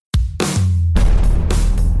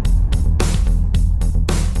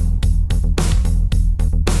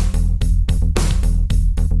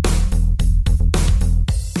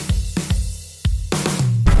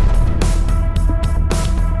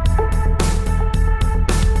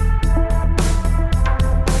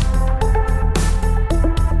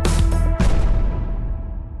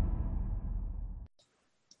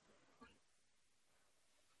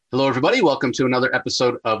Hello, everybody. Welcome to another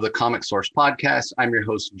episode of the Comic Source Podcast. I'm your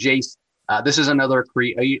host, Jace. This is another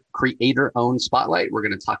creator-owned spotlight. We're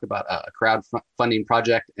going to talk about a crowdfunding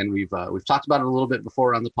project, and we've talked about it a little bit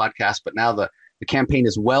before on the podcast, but now the campaign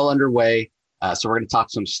is well underway. So we're going to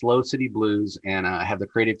talk some Slow City Blues, and I have the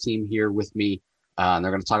creative team here with me. And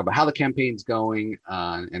they're going to talk about how the campaign's going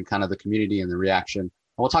and kind of the community and the reaction.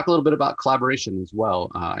 And we'll talk a little bit about collaboration as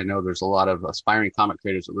well. I know there's a lot of aspiring comic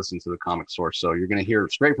creators that listen to the Comic Source, so you're going to hear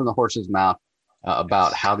straight from the horse's mouth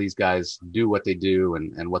about how these guys do what they do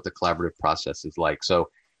and what the collaborative process is like. So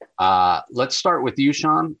let's start with you,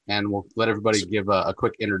 Shawn, and we'll let everybody give a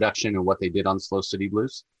quick introduction of what they did on Slow City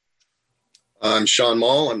Blues. I'm Shawn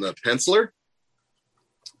Moll. I'm the penciler.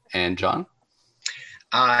 And John?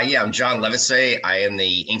 I'm John Livesay. I am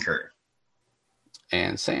the inker.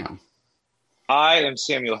 And Sam? I am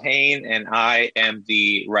Samuel Haine, and I am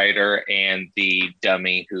the writer and the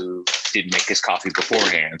dummy who didn't make his coffee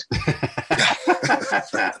beforehand.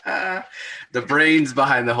 The brains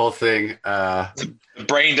behind the whole thing. The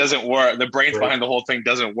brain doesn't work. The brains behind the whole thing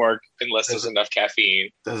doesn't work unless there's enough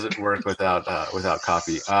caffeine. Doesn't work without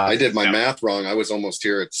coffee. I did my math wrong. I was almost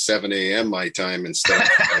here at 7 a.m. my time instead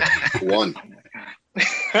of 1.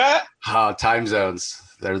 Time zones.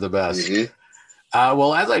 They're the best. Mm-hmm.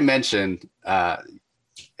 Well, as I mentioned,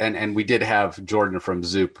 and we did have Jordan from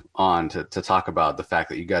Zoop on to talk about the fact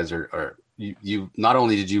that you guys are you not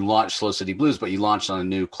only did you launch Slow City Blues, but you launched on a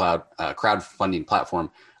new crowdfunding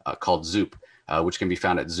platform called Zoop, which can be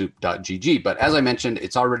found at zoop.gg. But as I mentioned,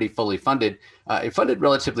 it's already fully funded. It funded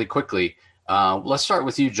relatively quickly. Let's start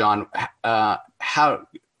with you, John. How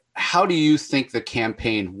do you think the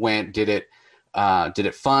campaign went? Did it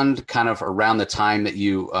fund kind of around the time that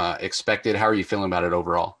you expected? How are you feeling about it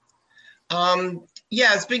overall?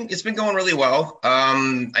 It's been going really well.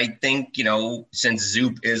 I think, since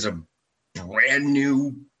Zoop is a brand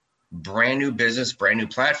new business, brand new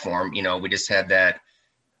platform, we just had that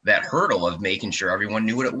hurdle of making sure everyone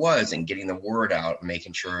knew what it was and getting the word out,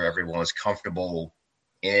 making sure everyone was comfortable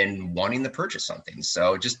in wanting to purchase something.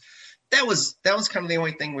 So just that was kind of the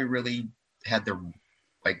only thing we really had to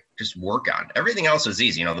just work on. Everything else was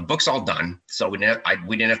easy. The book's all done. So we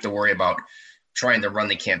didn't have to worry about trying to run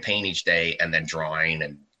the campaign each day and then drawing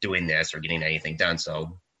and doing this or getting anything done.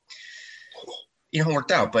 So, it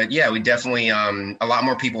worked out. But yeah, we definitely, a lot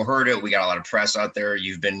more people heard it. We got a lot of press out there.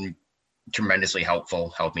 You've been tremendously helpful,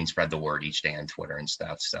 helping spread the word each day on Twitter and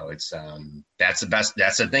stuff. So it's, that's the best.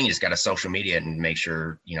 That's the thing. You just got to social media and make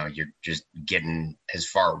sure, you're just getting as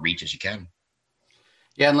far reach as you can.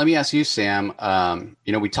 Yeah, and let me ask you, Sam.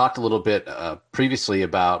 We talked a little bit previously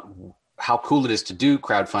about how cool it is to do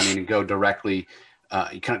crowdfunding and go directly.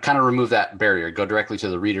 You kind of remove that barrier, go directly to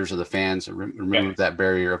the readers or the fans, and remove that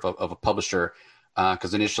barrier of a publisher.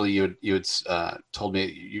 Because initially you had told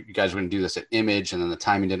me you guys were going to do this at Image, and then the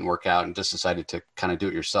timing didn't work out, and just decided to kind of do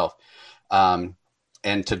it yourself.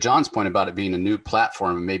 And to John's point about it being a new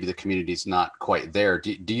platform and maybe the community's not quite there,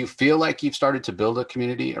 do you feel like you've started to build a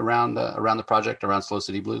community around the project, around Slow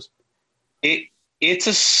City Blues? It's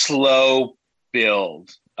a slow build.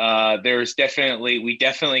 We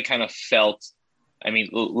definitely kind of felt,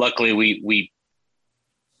 luckily we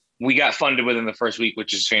got funded within the first week,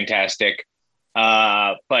 which is fantastic.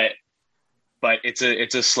 But it's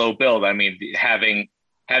a slow build.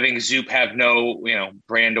 Having Zoop have no,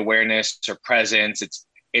 brand awareness or presence,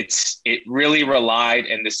 it really relied,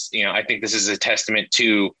 and this, I think this is a testament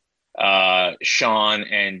to Shawn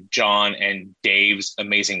and John and Dave's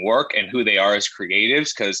amazing work and who they are as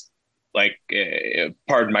creatives. Cause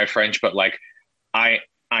pardon my French, but I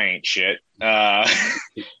ain't shit. But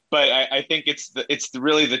I think it's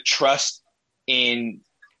really the trust in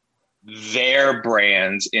their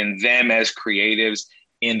brands, in them as creatives,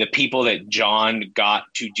 in the people that John got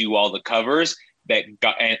to do all the covers that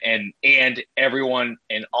got, and everyone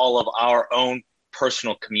in all of our own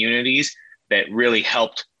personal communities that really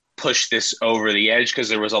helped push this over the edge. Cause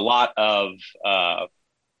there was a lot of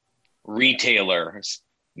retailers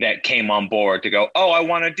that came on board to go, oh, I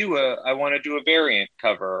want to do a variant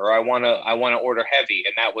cover, or I want to order heavy.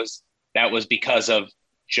 And that was because of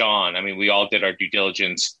John. We all did our due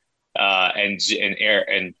diligence, and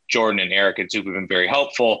Jordan and Eric and Zoop have been very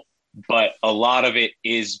helpful, but a lot of it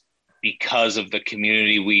is because of the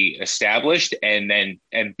community we established. And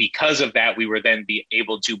because of that, we were then be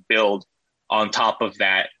able to build on top of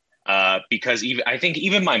that. Because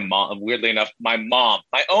even my mom, weirdly enough, my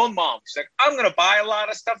own mom, she's like, I'm going to buy a lot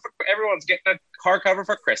of stuff. Everyone's getting a hardcover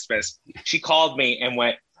for Christmas. She called me and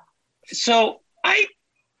went, so I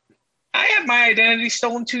had my identity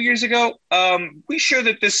stolen 2 years ago. We sure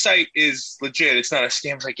that this site is legit? It's not a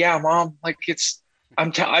scam. I was like, yeah, Mom,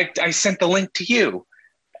 I sent the link to you.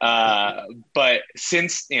 But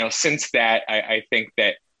since that, I think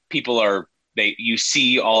that people are, you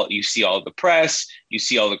see all the press, you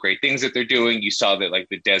see all the great things that they're doing. You saw that like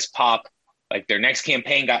the Des Pop, like their next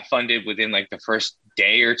campaign got funded within like the first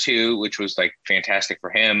day or two, which was like fantastic for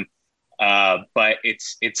him. But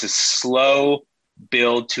it's a slow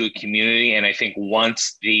build to a community. And I think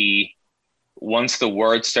once the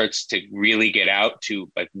word starts to really get out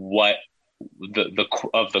to like what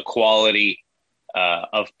the quality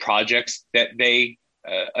of projects that they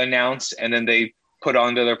announce and then they put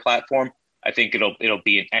onto their platform, I think it'll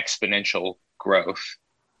be an exponential growth.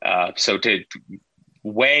 So to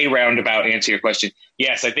way roundabout answer your question,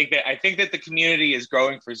 yes, I think that the community is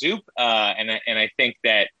growing for Zoop, and I think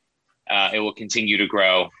that it will continue to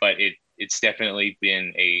grow, but it's definitely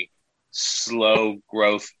been a slow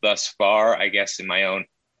growth thus far, I guess, in my own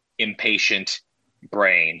impatient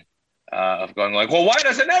brain of going like, well, why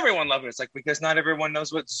doesn't everyone love it? It's like, because not everyone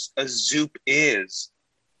knows what a Zoop is.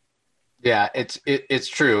 Yeah, it's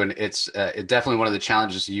true, and it's definitely one of the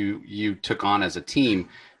challenges you took on as a team,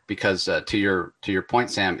 because to your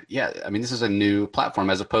point, Sam. Yeah, I mean, this is a new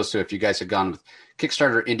platform as opposed to if you guys had gone with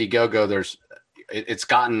Kickstarter, Indiegogo. It's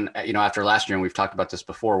gotten, after last year, and we've talked about this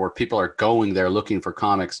before, where people are going there looking for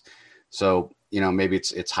comics. So maybe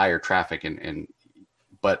it's higher traffic,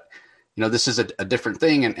 but this is a different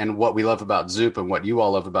thing, and what we love about Zoop and what you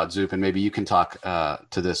all love about Zoop, and maybe you can talk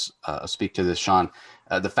speak to this, Shawn.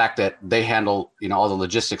 The fact that they handle, all the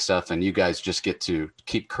logistic stuff and you guys just get to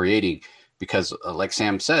keep creating, because like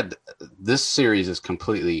Sam said, this series is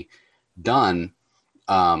completely done.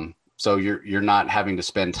 So you're not having to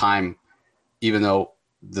spend time, even though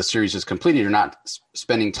the series is completed, you're not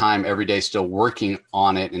spending time every day still working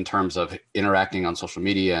on it in terms of interacting on social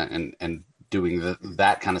media and doing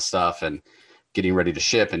that kind of stuff and getting ready to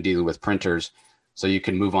ship and dealing with printers. So you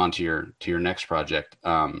can move on to your next project.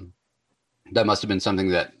 That must have been something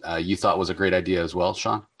that you thought was a great idea as well,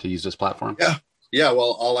 Shawn, to use this platform. Yeah.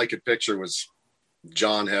 Well, all I could picture was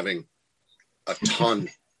John having a ton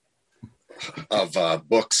of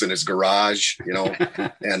books in his garage,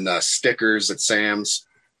 and stickers at Sam's.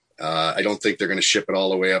 I don't think they're going to ship it all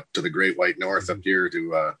the way up to the Great White North up here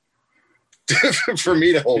to for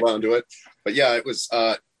me to hold on to it. But yeah, it was.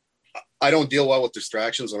 I don't deal well with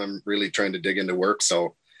distractions when I'm really trying to dig into work,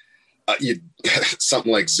 so.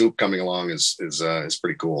 Something like Zoop coming along is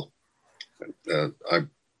pretty cool. I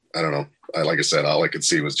don't know. Like I said, all I could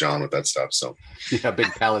see was John with that stuff. So yeah,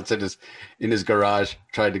 big pallets in his garage,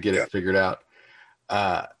 trying to get it figured out.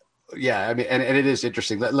 Yeah, I mean, and it is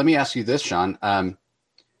interesting. Let me ask you this, Shawn. I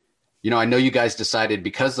know you guys decided,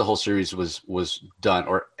 because the whole series was done,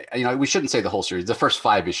 or we shouldn't say the whole series. The first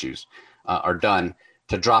 5 issues are done,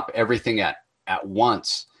 to drop everything at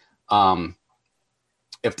once.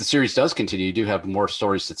 If the series does continue, you do have more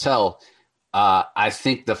stories to tell. I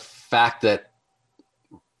think the fact that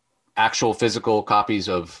actual physical copies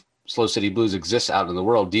of Slow City Blues exist out in the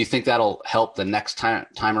world, do you think that'll help the next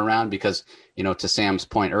time around? Because, to Sam's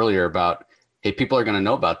point earlier about, hey, people are going to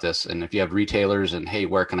know about this. And if you have retailers and, hey,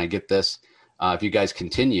 where can I get this? If you guys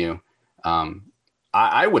continue,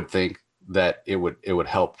 I would think that it would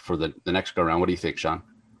help for the next go around. What do you think, Shawn?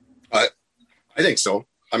 I think so.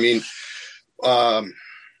 I mean,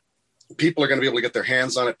 people are going to be able to get their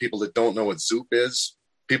hands on it. People that don't know what Zoop is,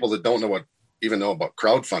 people that don't know about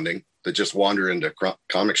crowdfunding, that just wander into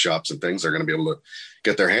comic shops and things, are going to be able to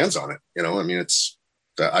get their hands on it. I mean,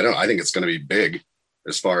 I think it's going to be big,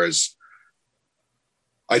 as far as,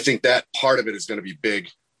 I think that part of it is going to be big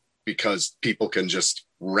because people can just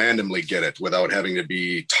randomly get it without having to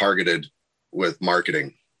be targeted with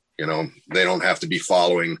marketing. They don't have to be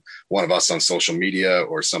following one of us on social media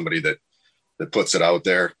or somebody that puts it out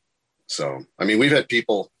there. So, I mean, we've had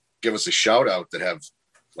people give us a shout out that have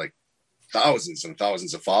like thousands and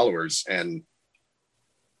thousands of followers, and,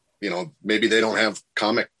 maybe they don't have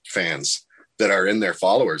comic fans that are in their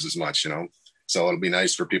followers as much, so it'll be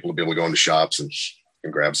nice for people to be able to go into shops and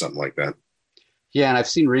grab something like that. Yeah. And I've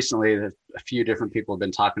seen recently that a few different people have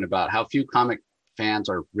been talking about how few comic fans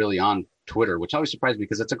are really on Twitter, which always surprised me,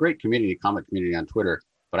 because it's a great comic community on Twitter.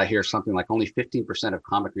 But I hear something like only 15% of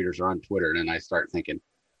comic readers are on Twitter. And then I start thinking,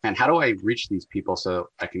 man, how do I reach these people so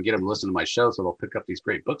I can get them to listen to my show so they'll pick up these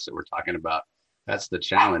great books that we're talking about? That's the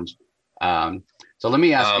challenge. So let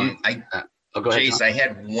me ask you. Go ahead, Jace, John. I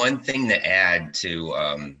had one thing to add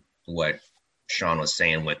to what Shawn was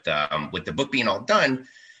saying with the book being all done.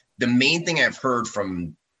 The main thing I've heard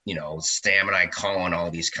from, Sam and I calling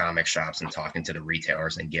all these comic shops and talking to the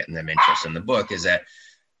retailers and getting them interest in the book is that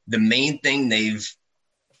the main thing they've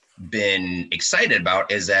been excited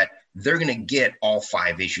about is that they're going to get all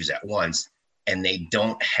 5 issues at once, and they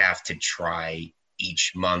don't have to try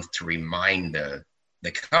each month to remind the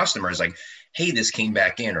customers like, hey, this came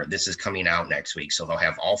back in, or this is coming out next week. So they'll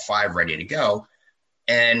have all 5 ready to go.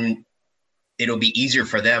 And it'll be easier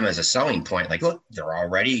for them as a selling point. Like, look, they're all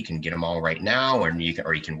ready. You can get them all right now, or you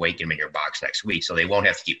can wait, get them in your box next week. So they won't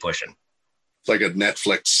have to keep pushing. It's like a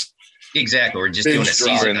Netflix. Exactly. We're just doing a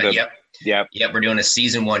season. Yep. We're doing a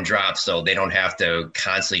season 1 drop, so they don't have to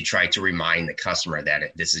constantly try to remind the customer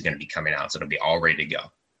that this is going to be coming out. So it'll be all ready to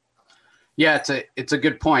go. Yeah, it's a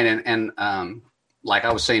good point. And like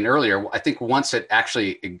I was saying earlier, I think once it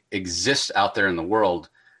actually exists out there in the world,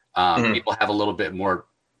 people have a little bit more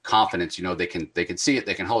confidence. They can see it,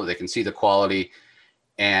 they can hold it, they can see the quality.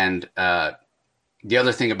 And the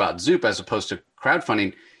other thing about Zoop, as opposed to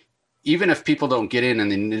crowdfunding, even if people don't get in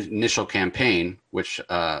the initial campaign, which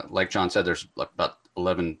like John said, there's about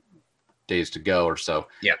 11 days to go or so.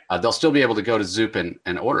 Yeah. They'll still be able to go to Zoop and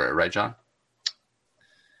order it, right, John?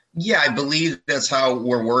 Yeah, I believe that's how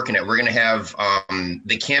we're working it. We're going to have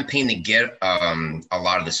the campaign to get a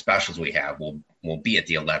lot of the specials we have will be at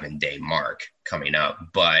the 11-day mark coming up.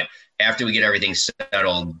 But after we get everything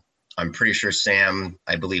settled, I'm pretty sure Sam,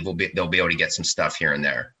 I believe they'll be able to get some stuff here and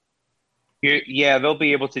there. Yeah, they'll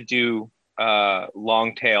be able to do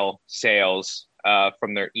long tail sales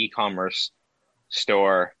from their e-commerce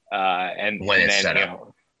store, and when it's then set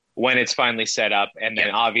up. When it's finally set up, and then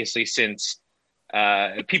obviously since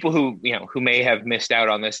people who may have missed out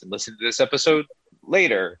on this and listened to this episode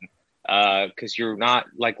later, because you're not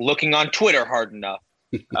like looking on Twitter hard enough.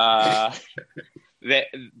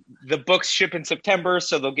 The books ship in September,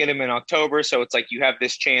 so they'll get them in October. So it's like you have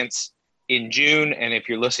this chance in June, and if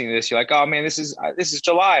you're listening to this, you're like, oh man, this is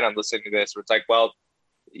July, and I'm listening to this. It's like, well,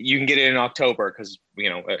 you can get it in October because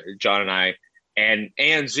John and I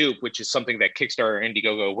and Zoop, which is something that Kickstarter and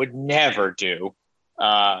Indiegogo would never do.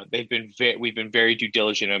 We've been very due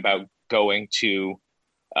diligent about going to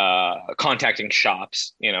contacting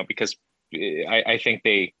shops, because I think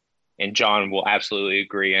they, and John will absolutely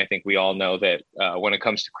agree. And I think we all know that when it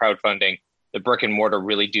comes to crowdfunding, the brick and mortar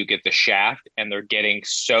really do get the shaft, and they're getting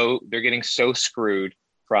so screwed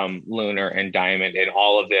from Lunar and Diamond and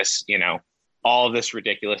all of this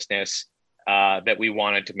ridiculousness, that we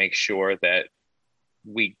wanted to make sure that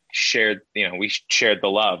we shared the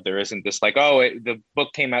love. There isn't this like, the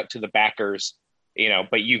book came out to the backers,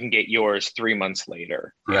 but you can get yours 3 months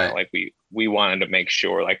later. Right. Like we wanted to make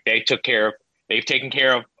sure like they've taken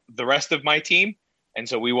care of the rest of my team. And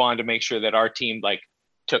so we wanted to make sure that our team like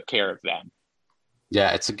took care of them.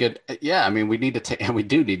 Yeah, it's a good. Yeah, I mean, we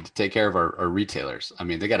do need to take care of our retailers. I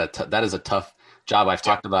mean, that is a tough job. I've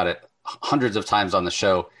talked about it hundreds of times on the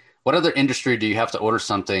show. What other industry do you have to order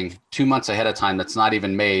something 2 months ahead of time that's not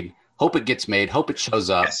even made? Hope it gets made. Hope it shows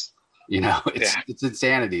up. Yes. It's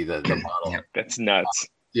insanity. The model. Yeah. That's nuts.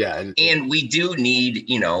 Yeah, and we do need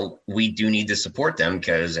to support them,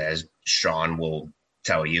 because as Shawn will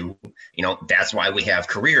tell you, that's why we have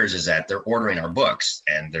careers, is that they're ordering our books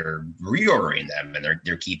and they're reordering them, and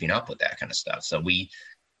they're keeping up with that kind of stuff. So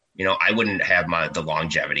I wouldn't have the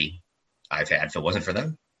longevity I've had if it wasn't for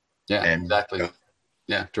them. Yeah, exactly.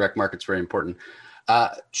 Yeah, direct market's very important.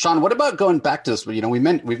 Shawn, what about going back to this?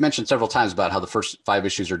 We've mentioned several times about how the first 5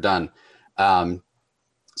 issues are done.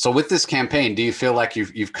 So with this campaign, do you feel like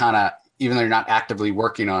you've kind of, even though you're not actively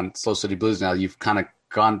working on Slow City Blues now, you've kind of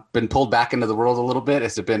been pulled back into the world a little bit?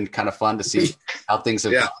 Has it been kind of fun to see how things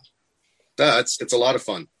have gone? It's a lot of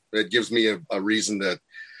fun. It gives me a reason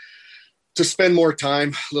to spend more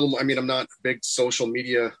time. I'm not a big social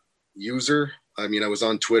media user. I mean, I was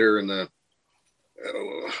on Twitter in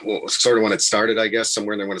sort of when it started, I guess,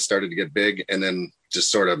 somewhere in there when it started to get big, and then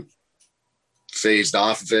just sort of phased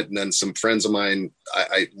off of it. And then some friends of mine,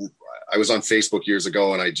 I was on Facebook years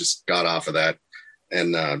ago, and I just got off of that,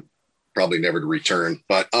 and probably never to return.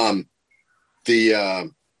 But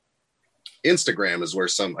the Instagram is where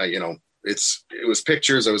it was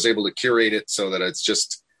pictures. I was able to curate it so that it's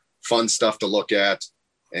just fun stuff to look at,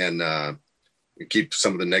 and keep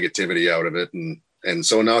some of the negativity out of it. And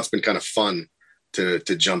so now it's been kind of fun to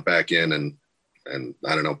jump back in and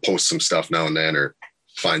I don't know, post some stuff now and then, or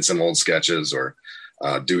find some old sketches, or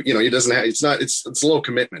it's a little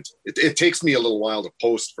commitment. It takes me a little while to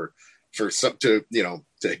post for some, to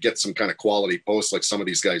get some kind of quality posts like some of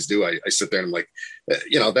these guys do. I sit there and I'm like,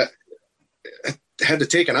 that had to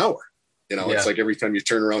take an hour. It's like every time you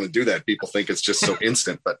turn around and do that, people think it's just so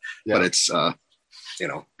instant, but it's,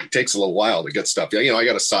 it takes a little while to get stuff. I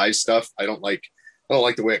got to size stuff. I don't like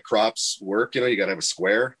the way it crops work. You got to have a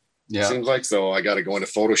square. It seems like, so I got to go into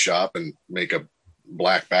Photoshop and make a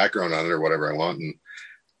black background on it or whatever I want.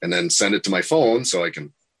 And and then send it to my phone so I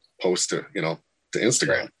can post to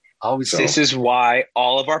Instagram. Always. This is why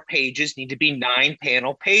all of our pages need to be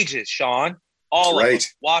 9-panel pages, Shawn. All of them.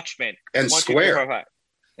 Watchmen. And 1, 2, 3, square. 4, 5.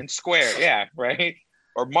 And square, yeah, right?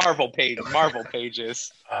 Or Marvel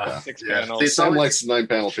pages. 6 panels. Sam likes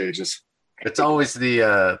 9-panel pages. It's always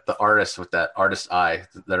the artist with that artist eye,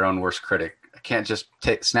 their own worst critic. I can't just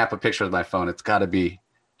snap a picture with my phone. It's got to be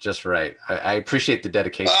just right. I appreciate the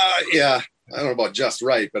dedication. Yeah, I don't know about just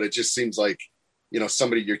right, but it just seems like,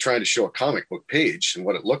 somebody, you're trying to show a comic book page and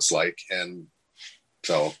what it looks like. And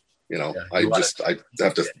so, I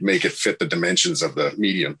have to make it fit the dimensions of the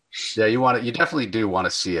medium. Yeah, you definitely do want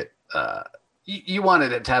to see it. You want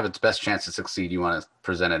it to have its best chance to succeed. You want to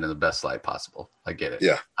present it in the best light possible. I get it.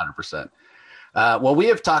 Yeah. 100%. Well, we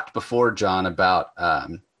have talked before, John, about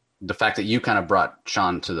the fact that you kind of brought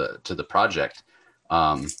Shawn to the project.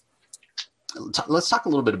 Let's talk a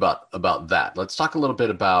little bit about that. Let's talk a little bit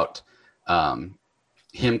about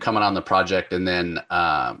him coming on the project, and then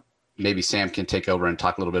maybe Sam can take over and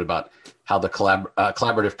talk a little bit about how the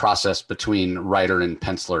collaborative process between writer and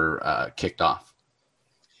penciler kicked off.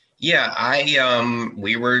 Yeah, Sam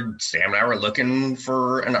and I were looking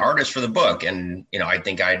for an artist for the book. And, I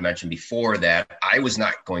think I had mentioned before that I was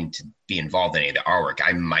not going to be involved in any of the artwork.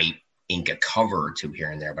 I might ink a cover or two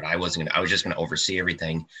here and there, but I was just going to oversee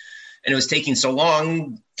everything. And it was taking so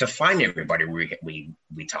long to find everybody. We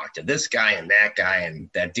talked to this guy and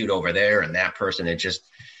that dude over there and that person. It just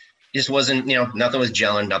wasn't, nothing was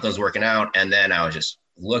gelling, nothing was working out. And then I was just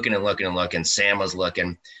looking and looking and looking. Sam was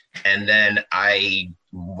looking. And then I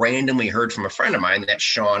randomly heard from a friend of mine that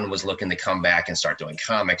Shawn was looking to come back and start doing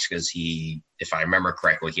comics because if I remember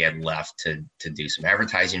correctly, he had left to do some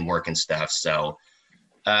advertising work and stuff. So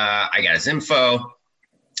I got his info.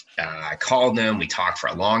 I called him. We talked for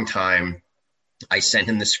a long time. I sent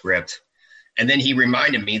him the script. And then he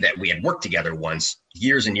reminded me that we had worked together once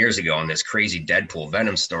years and years ago on this crazy Deadpool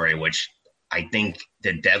Venom story, which I think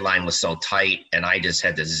the deadline was so tight and I just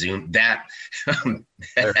had to zoom that.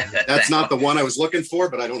 That's not the one I was looking for,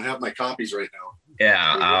 but I don't have my copies right now.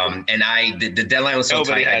 Yeah. And the deadline was so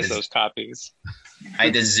Nobody tight. has those copies. I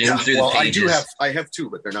had to zoom through the pages. I have 2,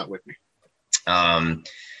 but they're not with me.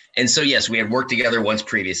 And so, yes, we had worked together once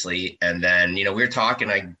previously. And then, we were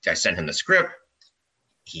talking, I sent him the script.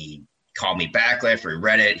 He called me back after he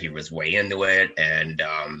read it. He was way into it. And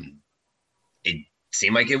it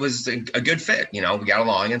seemed like it was a good fit. We got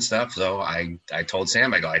along and stuff. So I told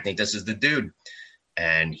Sam, I think this is the dude.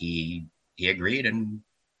 And he agreed. And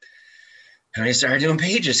I started doing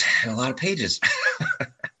pages, a lot of pages.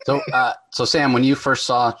 So Sam, when you first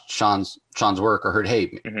saw Shawn's work or heard,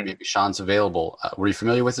 hey, maybe Shawn's available, were you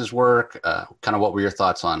familiar with his work? Kind of what were your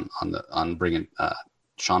thoughts on bringing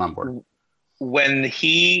Shawn on board? When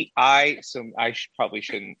probably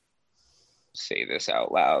shouldn't say this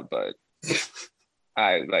out loud, but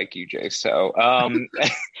I like you, Jace. So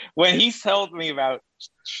when he told me about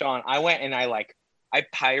Shawn, I went and I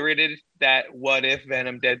pirated that What If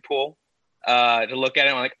Venom Deadpool to look at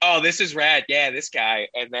it. I'm like, oh, this is rad. Yeah, this guy.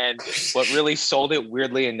 And then what really sold it,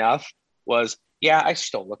 weirdly enough, was, yeah, I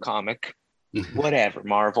stole a comic. Whatever,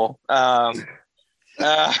 Marvel.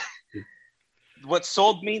 What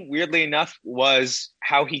sold me, weirdly enough, was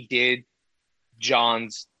how he did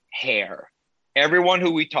John's hair. Everyone who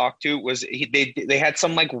we talked to was they had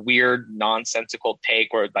some weird nonsensical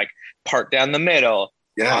take where part down the middle,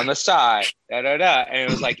 on the side, and it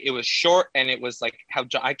was it was short, and it was how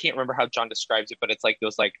I can't remember how John describes it, but it's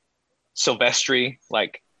those Silvestri,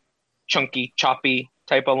 chunky, choppy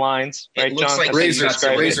type of lines, right? It looks John? like razor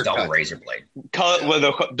dull razor blade. With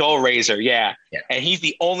a dull razor, yeah. And he's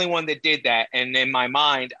the only one that did that. And in my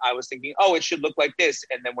mind, I was thinking, oh, it should look like this.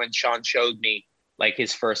 And then when Shawn showed me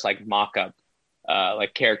his first mock-up,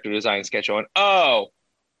 character design sketch, I went, oh,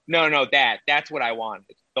 no, that's what I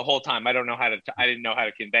wanted the whole time. I didn't know how to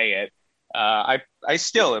convey it. I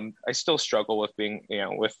still struggle with being,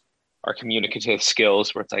 with our communicative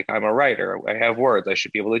skills where it's I'm a writer, I have words, I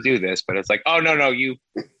should be able to do this, but it's oh, no,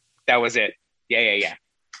 that was it. Yeah.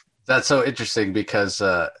 That's so interesting because,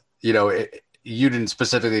 you didn't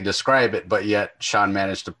specifically describe it, but yet Shawn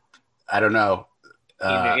managed to, I don't know.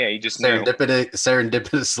 He just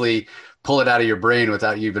serendipitously pull it out of your brain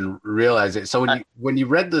without you even realizing it. So when you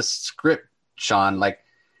read the script, Shawn,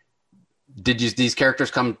 did these characters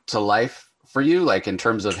come to life for you? In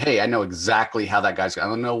terms of, hey, I know exactly how that guy's going. I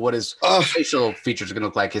don't know what his facial features are going to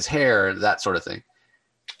look like, his hair, that sort of thing.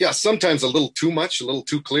 Yeah, sometimes a little too much, a little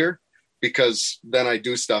too clear, because then I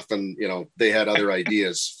do stuff and, they had other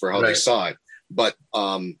ideas for how they saw it. But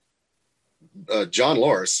John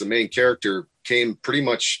Loris, the main character, came pretty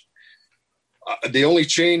much The only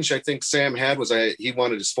change I think Sam had was he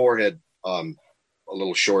wanted his forehead a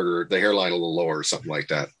little shorter, the hairline a little lower, or something like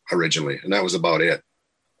that originally, and that was about it.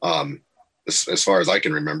 As far as I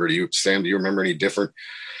can remember. Sam, do you remember any different?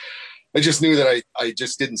 I just knew that I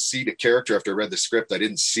just didn't see the character after I read the script. I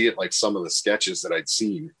didn't see it like some of the sketches that I'd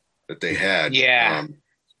seen that they had. Yeah.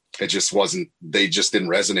 It just wasn't, they just didn't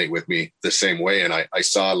resonate with me the same way. And I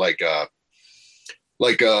saw like a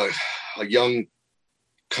young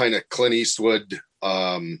kind of Clint Eastwood,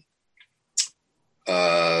 Paul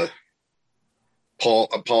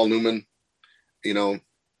Newman,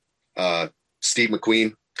 Steve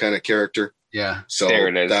McQueen kind of character. Yeah. So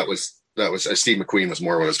that was Steve McQueen was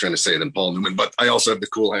more what I was trying to say than Paul Newman, but I also have the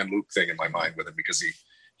Cool Hand Luke thing in my mind with him because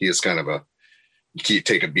he is kind of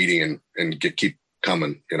take a beating and keep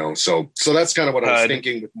coming, so that's kind of what I was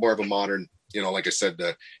thinking, with more of a modern, like I said,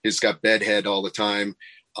 he's got bedhead all the time.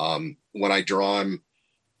 When I draw him,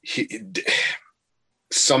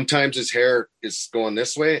 sometimes his hair is going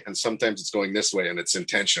this way and sometimes it's going this way, and it's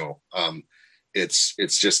intentional. It's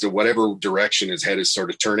just whatever direction his head is sort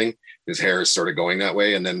of turning, his hair is sort of going that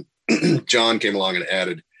way. And then John came along and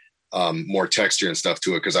added more texture and stuff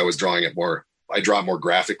to it because I was drawing it more. I draw it more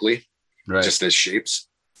graphically, right, just as shapes.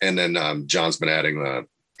 And then John's been adding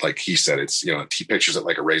like he said, it's he pictures it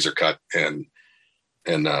like a razor cut, and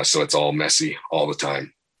so it's all messy all the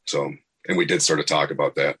time. So, and we did sort of talk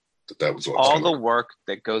about that was what all the work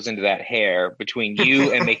that goes into that hair between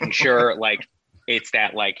you and making sure like it's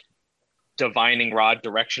that like divining rod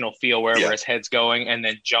directional feel wherever his head's going, and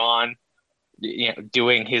then John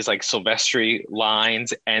doing his like Silvestri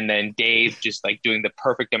lines, and then Dave just like doing the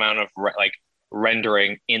perfect amount of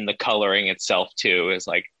rendering in the coloring itself too. Is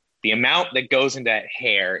like the amount that goes into that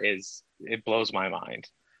hair it blows my mind.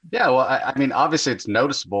 Yeah, well, I mean, obviously it's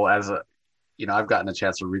noticeable as I've gotten a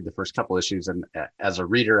chance to read the first couple issues, and as a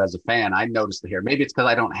reader, as a fan, I noticed the hair. Maybe it's because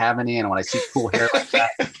I don't have any, and when I see cool hair like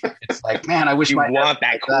that, it's like, man, I wish you want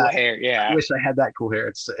that cool hair. Yeah, I wish I had that cool hair.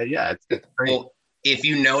 It's it's great. Well, if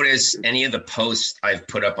you notice any of the posts I've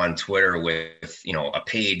put up on Twitter with a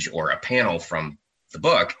page or a panel from the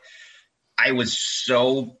book, I was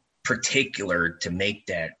so particular to make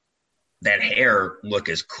that hair look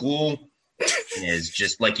as cool and as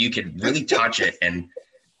just like you could really touch it. And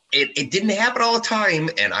it didn't happen all the time.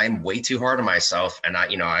 And I'm way too hard on myself. And I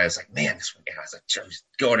was like, man, this one, I was like, just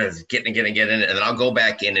go to get in. And then I'll go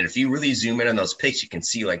back in. And if you really zoom in on those pics, you can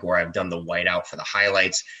see like where I've done the whiteout for the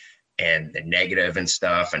highlights and the negative and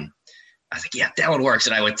stuff. And I was like, yeah, that one works.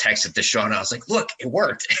 And I would text it to Shawn. I was like, look, it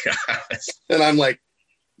worked. And I'm like,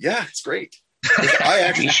 yeah, it's great. I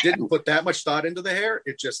actually didn't put that much thought into the hair.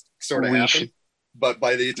 It just sort of happened. But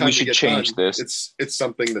by the time we get change done, this. It's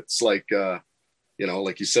something that's like,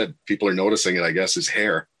 like you said, people are noticing it, I guess, is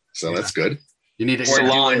hair. So that's good. You need to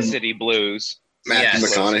Salon City Blues. Matthew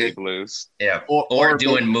McConaughey. Blues. Yeah. Or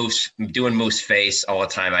doing Moose face all the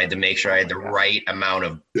time. I had to make sure I had the right amount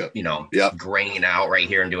of, graying out right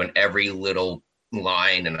here and doing every little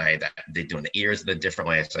line. And I had that, doing the ears the different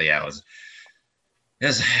way. So yeah,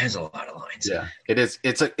 there's a lot of lines. Yeah, it is.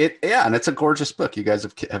 And it's a gorgeous book. You guys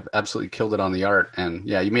have absolutely killed it on the art. And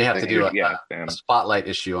yeah, you may have to do a spotlight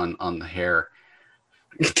issue on the hair.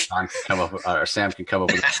 Sam can come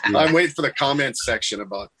up with. I'm waiting for the comments section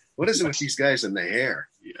about what is it with these guys in the hair.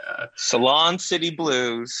 Yeah, Salon City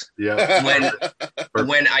Blues. Yeah.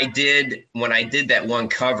 When I did that one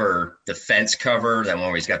cover, the fence cover, that one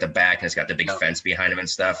where he's got the back and it's got the big fence behind him and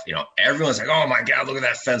stuff, everyone's like, oh my God, look at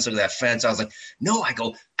that fence. I was like, no,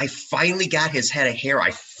 I finally got his head of hair.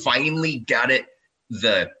 I finally got it.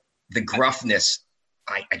 The gruffness.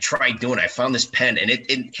 I tried doing it. I found this pen and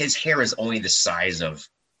his hair is only the size of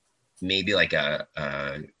maybe like a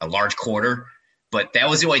large quarter. But that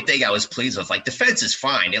was the only thing I was pleased with. Like, the fence is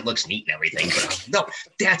fine. It looks neat and everything. But no,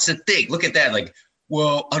 that's the thing. Look at that. Like,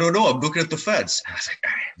 well, I don't know. I'm looking at the fence. I was like,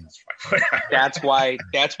 all right,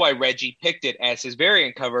 that's why Reggie picked it as his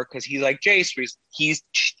variant cover, because he's like Jace. He's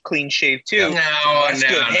clean shaved too. No,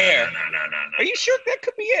 hair. No. Are you sure that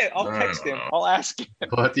could be it? I'll text him. I'll ask him.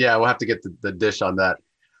 But yeah, we'll have to get the dish on that.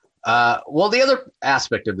 Well, the other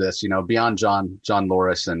aspect of this, beyond John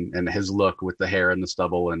Loris and his look with the hair and the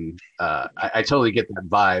stubble, and I totally get that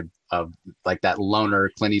vibe of like that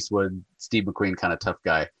loner Clint Eastwood, Steve McQueen kind of tough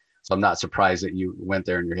guy. So I'm not surprised that you went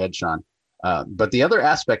there in your head, Shawn. But the other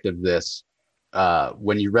aspect of this,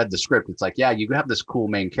 when you read the script, it's like, yeah, you have this cool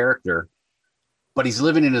main character, but he's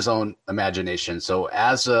living in his own imagination. So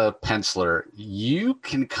as a penciler, you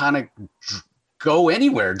can kind of go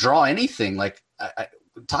anywhere, draw anything. Like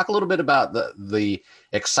talk a little bit about the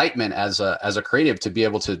excitement as a creative to be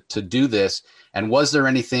able to do this. And was there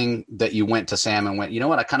anything that you went to Sam and went, you know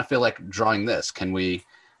what, I kind of feel like drawing this. Can we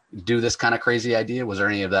do this kind of crazy idea? Was there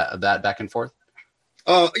any of that back and forth?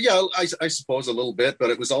 Yeah, I suppose a little bit, but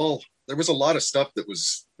there was a lot of stuff that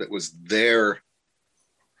was there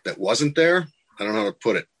that wasn't there. I don't know how to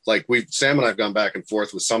put it. Like Sam and I've gone back and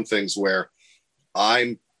forth with some things where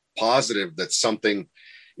I'm positive that something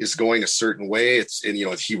is going a certain way.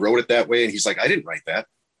 And he wrote it that way, and he's like, I didn't write that.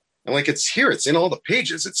 I'm like, it's here. It's in all the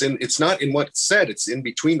pages. It's not in what it said. It's in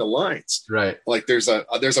between the lines. Right. Like there's a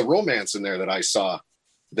romance in there that I saw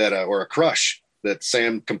that, or a crush that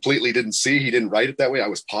Sam completely didn't see. He didn't write it that way. I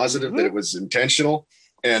was positive that it was intentional.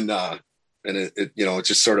 And it it's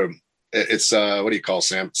just sort of, it's what do you call,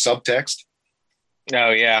 Sam? Subtext.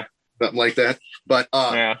 Oh yeah. Something like that. But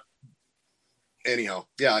yeah. Anyhow,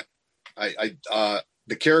 yeah, I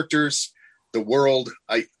the characters, the world,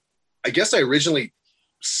 I guess I originally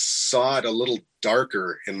saw it a little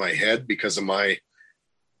darker in my head because of my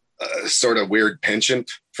sort of weird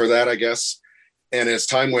penchant for that, I guess. And as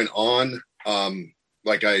time went on,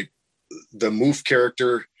 the Moof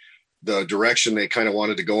character, the direction they kind of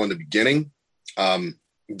wanted to go in the beginning,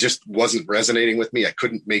 just wasn't resonating with me. I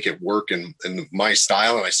couldn't make it work in my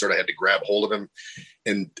style, and I sort of had to grab hold of him.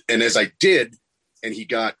 And as I did, and he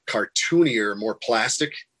got cartoonier, more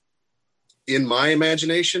plastic in my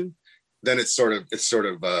imagination, then it sort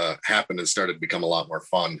of happened and started to become a lot more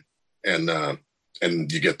fun. And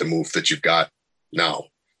you get the Moof that you've got now,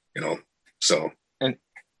 so. And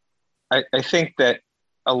I think that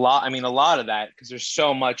a lot of that, because there's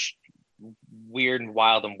so much weird and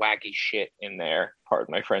wild and wacky shit in there,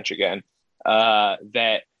 pardon my French again,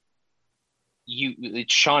 that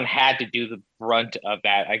Shawn had to do the brunt of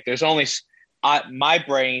that. Like there's only my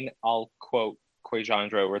brain, I'll quote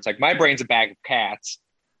Quajandro, where it's like, my brain's a bag of cats,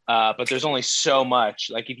 but there's only so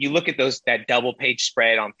much. Like if you look at that double page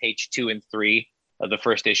spread on page 2 and 3 of the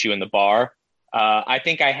first issue in the bar, I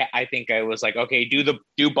think I was like, okay,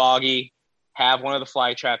 do Boggy, have one of the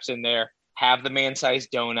fly traps in there, have the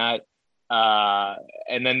man-sized donut,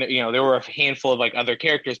 and then there were a handful of like other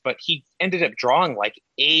characters, but he ended up drawing like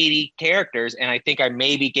 80 characters, and I think I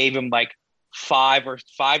maybe gave him like 5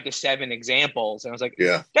 to 7 examples, and I was like,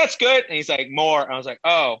 yeah, that's good. And he's like, more. And I was like,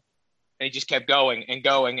 oh. And he just kept going and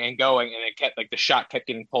going and going, and it kept, like, the shot kept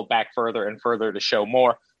getting pulled back further and further to show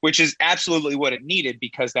more, which is absolutely what it needed,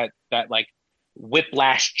 because that like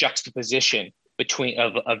whiplash juxtaposition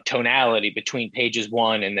of tonality between pages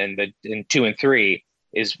 1 and then in 2 and 3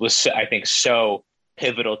 was I think so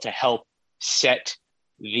pivotal to help set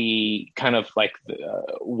the kind of like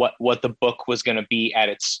what the book was going to be at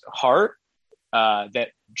its heart. That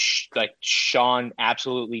like Shawn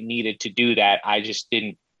absolutely needed to do that. I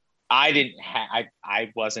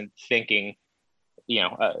wasn't thinking,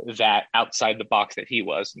 that outside the box that he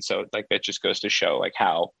was. And so like, that just goes to show like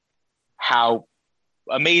how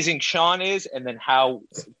amazing Shawn is, and then how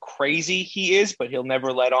crazy he is, but he'll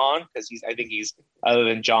never let on, because I think he's, other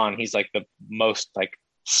than John, he's like the most like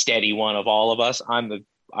steady one of all of us. I'm the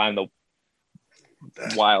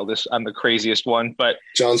wildest, I'm the craziest one, but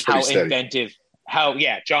John's pretty steady. Inventive,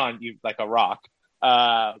 John, you like a rock.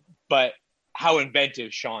 But how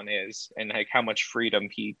inventive Shawn is, and like how much freedom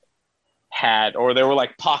he had, or there were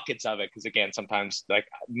like pockets of it. Because again, sometimes like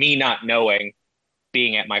me not knowing,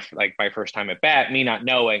 being at my first time at bat, me not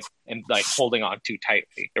knowing and like holding on too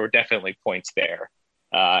tightly, there were definitely points there.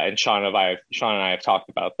 And Shawn and I have talked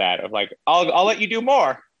about that, of like, I'll let you do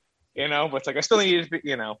more, but it's like, I still need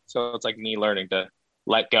to, so it's like me learning to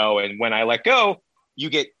let go. And when I let go, you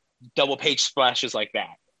get double page splashes like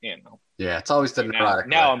that, Yeah, it's always the neurotic.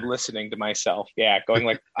 Now I'm listening to myself. Yeah, going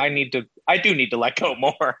like, I do need to let go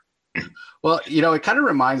more. Well, it kind of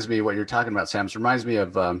reminds me, what you're talking about, Sam. It reminds me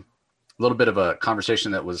of a little bit of a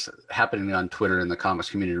conversation that was happening on Twitter in the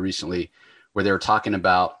comics community recently, where they were talking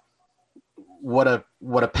about what a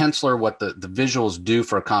penciler, what the visuals do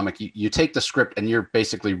for a comic. You take the script and you're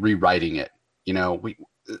basically rewriting it.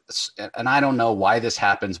 And I don't know why this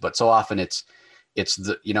happens, but so often it's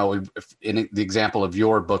the, in the example of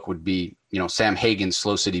your book would be, Sam Hagen's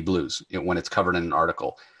Slow City Blues, when it's covered in an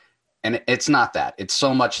article. And it's not that. It's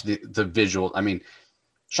so much the visual. I mean,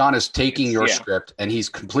 Shawn is taking your script and he's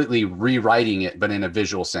completely rewriting it, but in a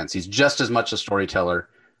visual sense. He's just as much a storyteller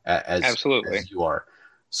as you are.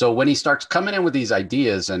 So when he starts coming in with these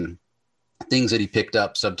ideas and things that he picked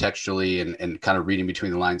up subtextually and kind of reading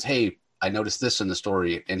between the lines, hey, I noticed this in the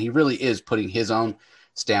story, and he really is putting his own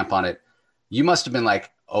stamp on it. You must have been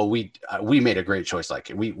like, oh, we made a great choice. Like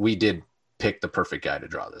we did pick the perfect guy to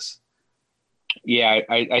draw this. Yeah,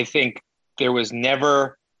 I think there was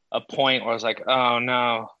never a point where I was like, oh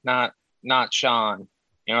no, not Shawn.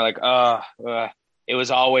 Like, it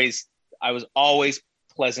was always, I was always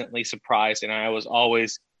pleasantly surprised, and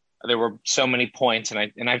there were so many points,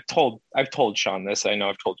 and I've told Shawn this. I know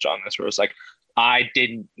I've told John this, where it was like, I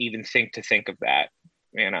didn't even think of that,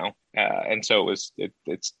 and so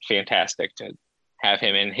it's fantastic to have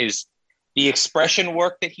him, and the expression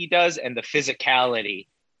work that he does and the physicality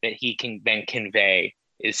that he can then convey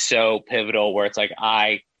is so pivotal, where it's like,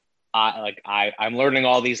 I'm learning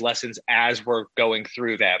all these lessons as we're going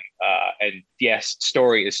through them. And yes,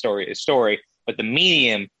 story is story, but the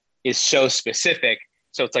medium is so specific.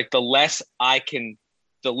 So it's like the less I can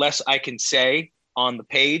say on the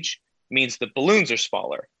page means the balloons are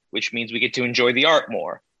smaller, which means we get to enjoy the art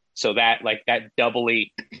more. So that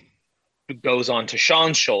doubly goes on to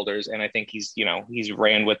Shawn's shoulders. And I think he's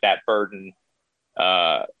ran with that burden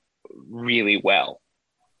really well.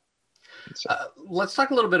 Let's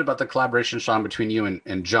talk a little bit about the collaboration, Shawn, between you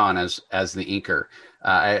and John as the inker.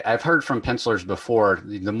 I've heard from pencilers before,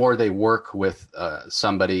 the more they work with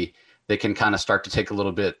somebody, they can kind of start to take a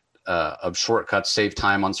little bit of shortcuts, save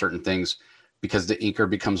time on certain things, because the inker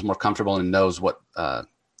becomes more comfortable and knows what the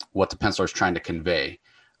penciler is trying to convey.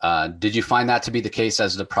 Did you find that to be the case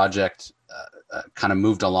as the project kind of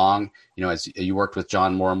moved along? As you worked with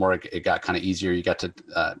John more and more, it got kind of easier. You got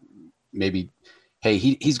to maybe, hey,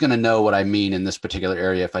 he's going to know what I mean in this particular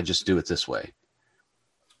area if I just do it this way.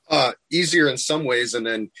 Easier in some ways, and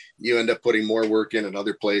then you end up putting more work in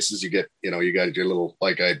other places. You get, you got to do a little,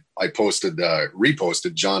 like I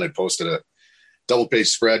reposted, John had posted a double page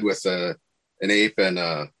spread with an ape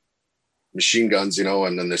and machine guns,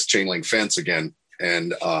 and then this chain link fence again.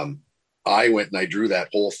 And I went and I drew that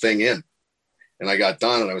whole thing in, and I got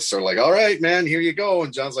done, and I was sort of like, all right, man, here you go.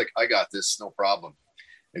 And John's like, I got this, no problem.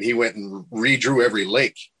 And he went and redrew every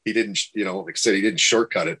link. He didn't, like I said, he didn't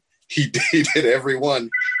shortcut it. He did every one,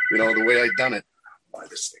 the way I'd done it. Why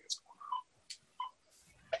this thing is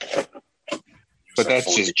going on. But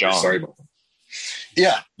that's just John. Sorry about that.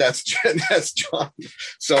 Yeah, that's John.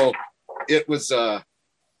 So it was,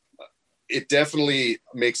 it definitely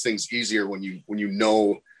makes things easier when you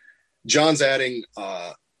know John's adding,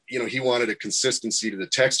 he wanted a consistency to the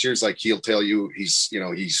textures. Like he'll tell you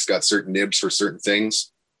he's got certain nibs for certain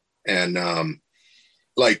things. And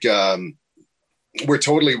we're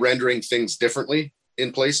totally rendering things differently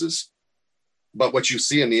in places, but what you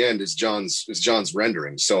see in the end is John's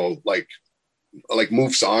rendering. So like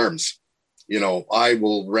Moof's arms, I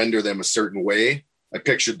will render them a certain way. I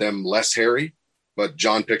pictured them less hairy, but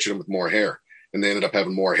John pictured them with more hair, and they ended up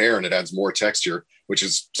having more hair, and it adds more texture, which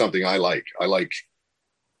is something I like. I like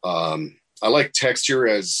texture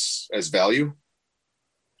as value,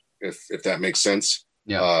 if that makes sense.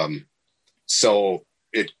 Yeah. So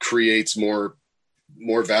it creates more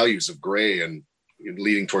values of gray and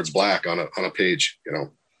leading towards black on a page,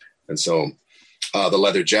 And so the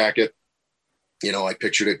leather jacket, I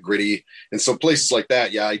pictured it gritty. And so places like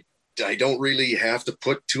that, yeah, I don't really have to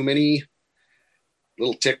put too many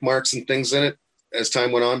little tick marks and things in it as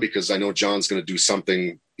time went on, because I know John's going to do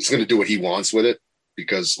something. He's going to do what he wants with it,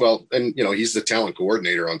 because, well, and, he's the talent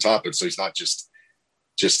coordinator on top of it. So he's not just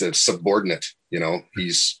a subordinate, he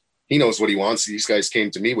knows what he wants. These guys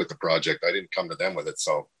came to me with the project. I didn't come to them with it.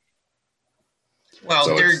 So.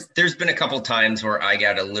 Well, there's been a couple times where I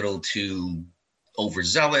got a little too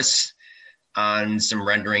overzealous on some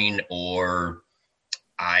rendering, or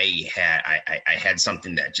I had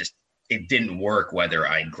something that just, it didn't work, whether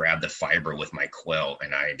I grabbed the fiber with my quill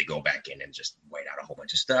and I had to go back in and just white out a whole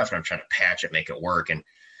bunch of stuff, and I'm trying to patch it, make it work. And,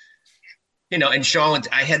 and Shawn,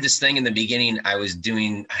 I had this thing in the beginning. I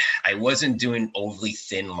wasn't doing overly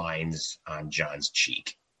thin lines on John's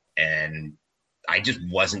cheek, and I just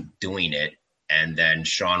wasn't doing it. And then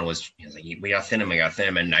Shawn was like, we got thin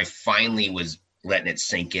him. And I finally was letting it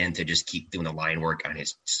sink in to just keep doing the line work on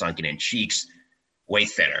his sunken in cheeks way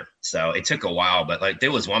thinner. So it took a while, but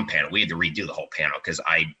there was one panel, we had to redo the whole panel because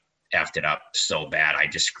I effed it up so bad. I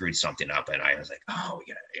just screwed something up, and I was like, oh,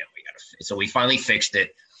 we gotta. So we finally fixed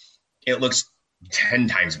it. It looks 10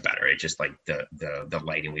 times better. It's just like the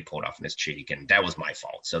lighting we pulled off in his cheek, and that was my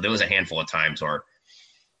fault. So there was a handful of times where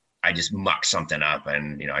I just mucked something up,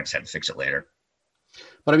 and I just had to fix it later.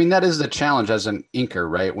 But I mean, that is the challenge as an inker,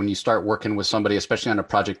 right? When you start working with somebody, especially on a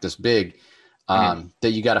project this big,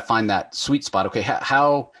 that you got to find that sweet spot. Okay,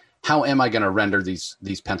 how am I going to render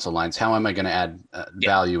these pencil lines? How am I going to add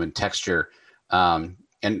value and texture? And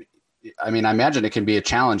I mean, I imagine it can be a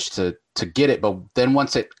challenge to get it, but then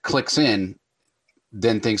once it clicks in,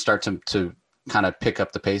 then things start to kind of pick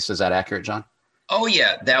up the pace. Is that accurate, John? Oh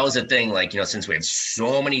yeah, that was a thing. Since we had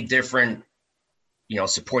so many different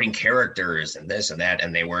supporting characters and this and that.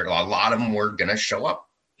 And a lot of them were going to show up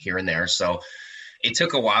here and there. So it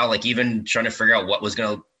took a while, like even trying to figure out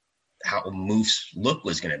how Moof's look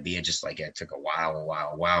was going to be. It just like, it took a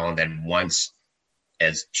while. And then once,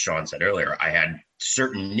 as Shawn said earlier, I had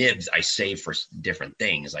certain nibs I saved for different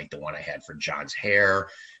things, like the one I had for John's hair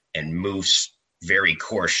and Moof's very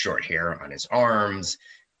coarse short hair on his arms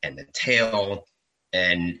and the tail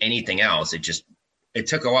and anything else. It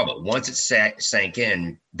took a while, but once it sank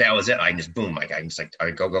in, that was it. I just boom, like I just like I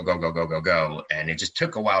go. And it just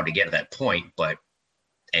took a while to get to that point.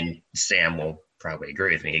 And Sam will probably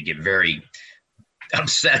agree with me. He'd get very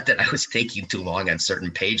upset that I was taking too long on certain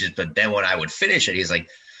pages. But then when I would finish it, he's like,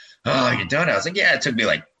 "Oh, you're done?" I was like, "Yeah, it took me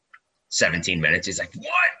like 17 minutes." He's like,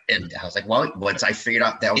 "What?" And I was like, "Well, once I figured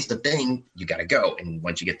out that was the thing, you got to go. And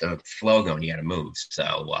once you get the flow going, you got to move."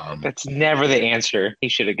 So that's never the answer he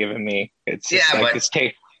should have given me. It's just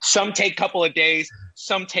some take a couple of days,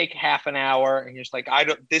 some take half an hour, and you're just like,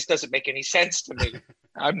 this doesn't make any sense to me.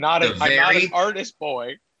 I'm not an artist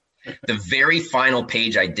boy. The very final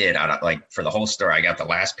page I did, for the whole story, I got the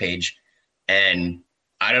last page, and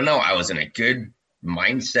I don't know, I was in a good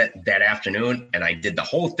mindset that afternoon, and I did the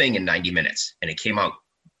whole thing in 90 minutes, and it came out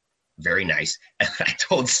very nice. And I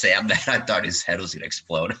told Sam that I thought his head was going to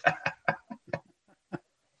explode.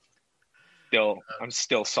 I'm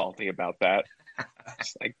still salty about that.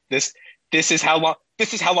 It's like this is how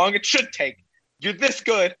long it should take. You're this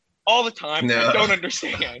good all the time. No. I don't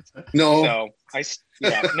understand. No. So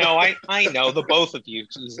I know the both of you,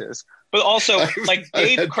 Jesus. But also, like,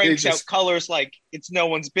 Dave cranks out colors like it's no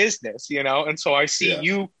one's business, And so I see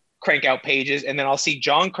you crank out pages, and then I'll see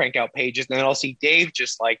John crank out pages, and then I'll see Dave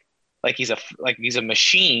just like he's a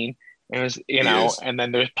machine, and and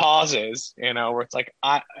then there's pauses, where it's like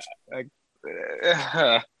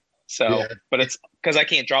but it's because I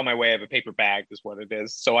can't draw my way out of a paper bag, is what it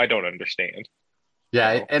is. So I don't understand.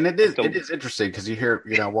 Yeah, and it is interesting because you hear,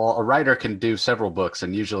 well, a writer can do several books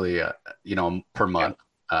and usually, per month,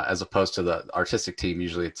 as opposed to the artistic team.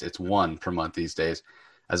 Usually it's one per month these days,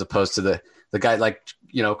 as opposed to the guy like,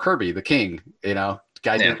 Kirby, the king,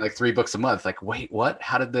 guy doing like 3 books a month. Like, wait, what?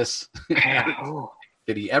 How did this?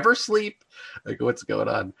 Did he ever sleep? Like, what's going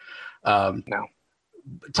on? No.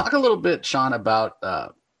 Talk a little bit, Shawn, about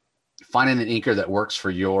finding an inker that works for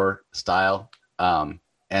your style.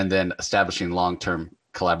 And then establishing long-term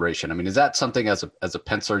collaboration. I mean, is that something as a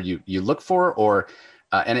penciler you look for, or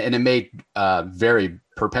and it may vary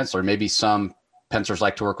per penciler? Maybe some pencilers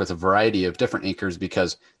like to work with a variety of different inkers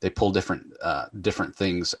because they pull different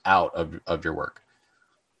things out of your work.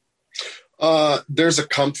 There's a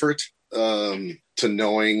comfort to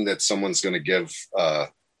knowing that someone's going to give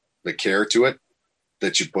the care to it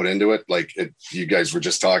that you put into it. Like you guys were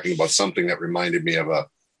just talking about something that reminded me of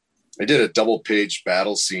I did a double page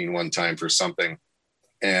battle scene one time for something,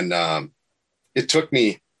 and it took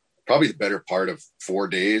me probably the better part of 4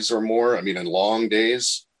 days or more. I mean, in long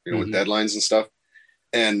days, with deadlines and stuff.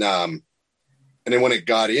 And then when it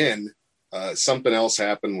got in, something else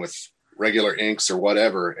happened with regular inks or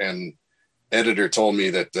whatever. And editor told me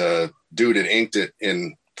that the dude had inked it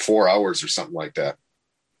in 4 hours or something like that.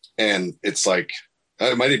 And it's like,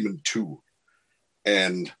 it might have been 2.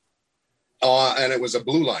 And it was a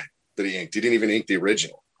blue line that he inked. He didn't even ink the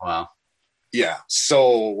original. Wow. Yeah.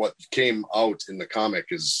 So what came out in the comic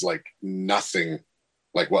is like nothing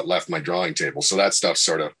like what left my drawing table. So that stuff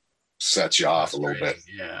sort of sets you off a little bit.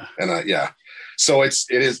 Yeah. And so it's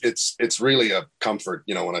really a comfort,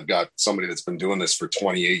 when I've got somebody that's been doing this for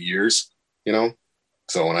 28 years,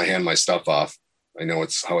 so when I hand my stuff off, I know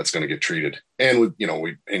how it's going to get treated. And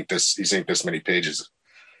we inked this, he's inked this many pages.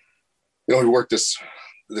 We worked this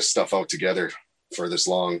stuff out together for this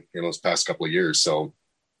long, this past couple of years. So,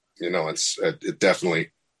 it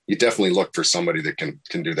definitely, you definitely look for somebody that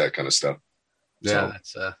can do that kind of stuff. Yeah,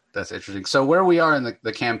 so. That's interesting. So where we are in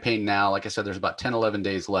the campaign now, like I said, there's about 10, 11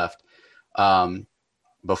 days left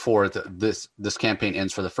before this campaign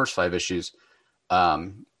ends for the first 5 issues.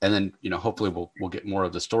 And then, hopefully we'll get more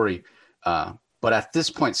of the story. But at this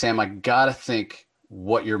point, Sam, I got to think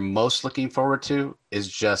what you're most looking forward to is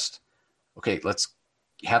just, okay, let's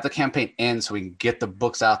have the campaign end so we can get the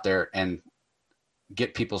books out there and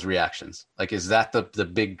get people's reactions. Like, is that the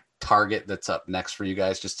big target that's up next for you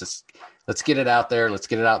guys? Just to let's get it out there, let's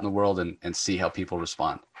get it out in the world and see how people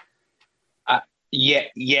respond.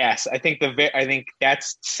 Yes. I think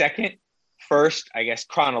that's second. First, I guess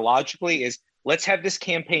chronologically is let's have this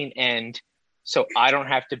campaign end so I don't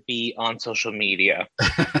have to be on social media.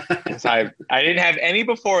 I didn't have any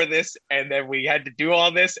before this, and then we had to do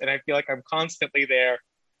all this, and I feel like I'm constantly there.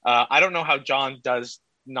 I don't know how John does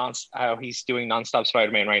how he's doing nonstop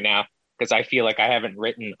Spider-Man right now, because I feel like I haven't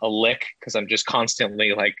written a lick because I'm just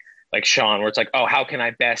constantly like Shawn, where it's like, oh, how can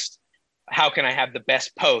I have the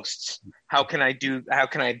best posts? How can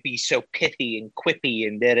I be so pithy and quippy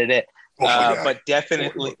and da da da? But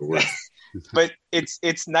definitely, but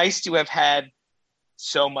it's nice to have had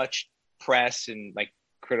so much press and like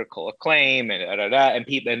critical acclaim and and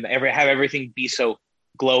people and have everything be so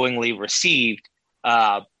glowingly received.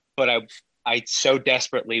 But I so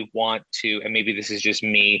desperately want to, and maybe this is just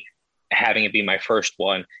me having it be my first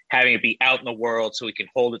one, having it be out in the world so we can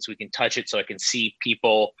hold it, so we can touch it, so I can see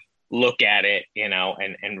people look at it,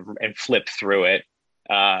 and flip through it.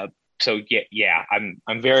 So yeah,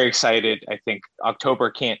 I'm very excited. I think October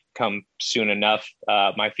can't come soon enough.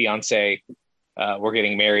 My fiance, we're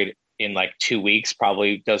getting married in like 2 weeks,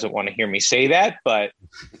 probably doesn't want to hear me say that, but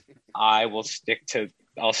I'll stick to,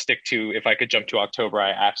 if I could jump to October, I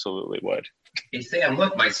absolutely would. Hey Sam,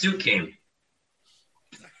 look, my suit came.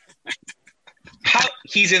 How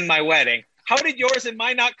he's in my wedding. How did yours and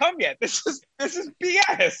mine not come yet? This is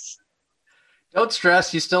BS. Don't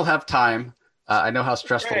stress. You still have time. I know how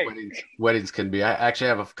stressful weddings can be. I actually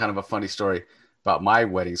have a kind of a funny story about my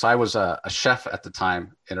wedding. So I was a chef at the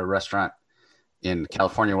time in a restaurant in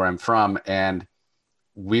California where I'm from. And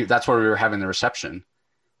that's where we were having the reception.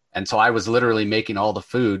 And so I was literally making all the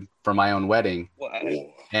food for my own wedding. What?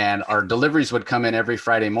 And our deliveries would come in every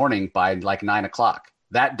Friday morning by like 9:00.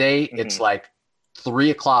 That day, it's like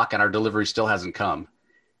 3:00 and our delivery still hasn't come.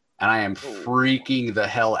 And I am freaking the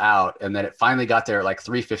hell out. And then it finally got there at like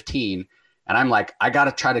 3:15. And I'm like, I got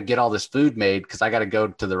to try to get all this food made because I got to go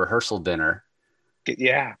to the rehearsal dinner.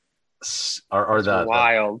 Yeah. Or the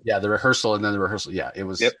wild. The rehearsal and then the rehearsal. Yeah, it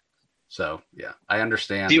was. Yep. So, yeah, I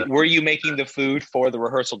understand. Were you making the food for the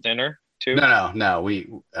rehearsal dinner too? No. We.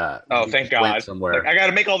 Thank God. Somewhere. Like, I got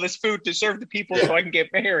to make all this food to serve the people so I can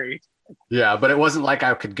get married. Yeah, but it wasn't like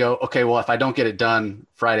I could go, okay, well, if I don't get it done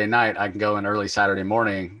Friday night, I can go in early Saturday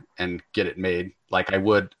morning and get it made like I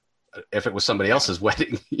would if it was somebody else's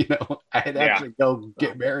wedding. I'd actually go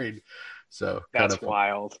get married. So that's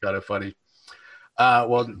wild. Kind of funny.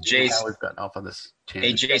 Well, Jace, we've gotten off on this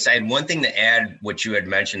tangent. Hey, Jace, I had one thing to add. What you had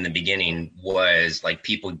mentioned in the beginning was like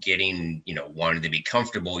people getting, wanting to be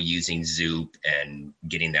comfortable using Zoop and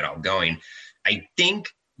getting that all going. I think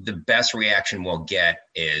the best reaction we'll get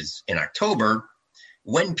is in October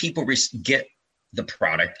when people get the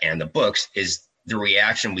product and the books. Is the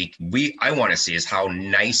reaction I want to see is how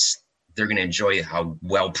nice they're going to enjoy, how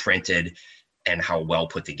well printed and how well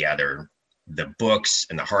put together the books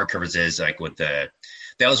and the hardcovers is. Like that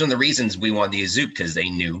was one of the reasons we wanted to use Zoop, because they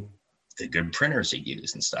knew the good printers they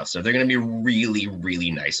use and stuff. So they're going to be really,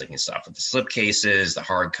 really nice looking stuff with the slipcases, the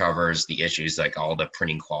hardcovers, the issues, like all the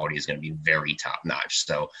printing quality is going to be very top notch.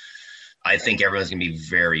 So I think everyone's going to be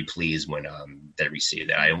very pleased when they receive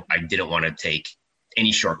that. I didn't want to take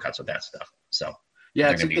any shortcuts with that stuff. So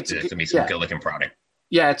yeah, it's going to be some good looking product.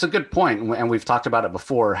 Yeah, it's a good point. And we've talked about it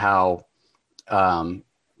before, how,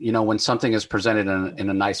 when something is presented in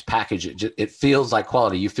a nice package, it feels like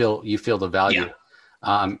quality. You feel the value.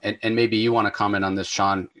 Yeah. And maybe you want to comment on this,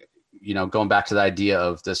 Shawn, going back to the idea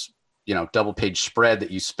of this, double page spread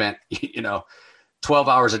that you spent, 12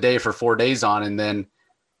 hours a day for 4 days on, and then,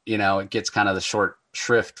 it gets kind of the short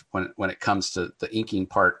shrift when it comes to the inking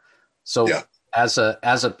part. So as a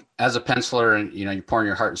penciler, and, you're pouring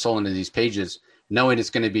your heart and soul into these pages, knowing it's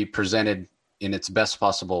going to be presented in its best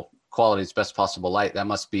possible quality, its best possible light, that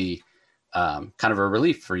must be kind of a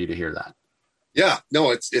relief for you to hear that. Yeah,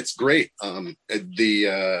 no, it's great.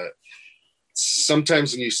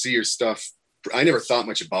 Sometimes when you see your stuff, I never thought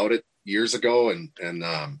much about it years ago. And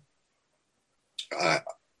I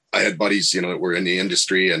had buddies, that were in the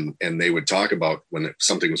industry, and they would talk about when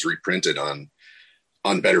something was reprinted on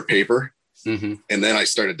better paper. Mm-hmm. And then I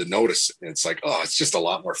started to notice, and it's like, oh, it's just a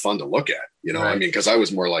lot more fun to look at, Right. I mean, because I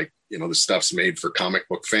was more like, the stuff's made for comic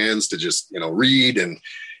book fans to just, read, and,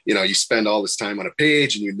 you spend all this time on a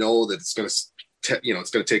page, and that it's going to, it's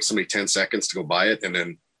going to take somebody 10 seconds to go buy it. And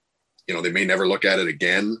then, they may never look at it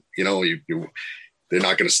again. They're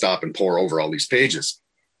not going to stop and pore over all these pages.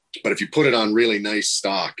 But if you put it on really nice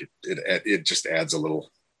stock, it just adds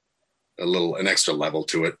an extra level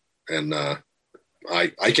to it. And,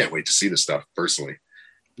 I can't wait to see this stuff personally.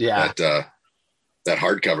 Yeah. That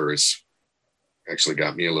hardcover has actually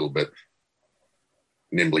got me a little bit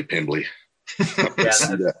nimbly pimbly. The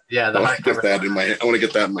hardcover. I want to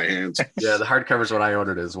get that in my hands. Yeah, the hardcover is what I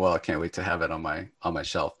ordered as well. I can't wait to have it on my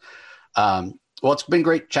shelf. Well, it's been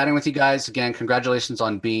great chatting with you guys again. Congratulations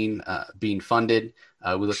on being funded.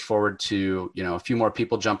 We look forward to, a few more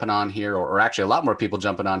people jumping on here, or actually a lot more people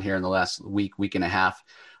jumping on here in the last week and a half.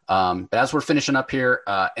 But as we're finishing up here,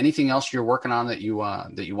 anything else you're working on that you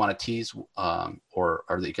want to tease, or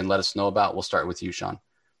that you can let us know about? We'll start with you, Shawn.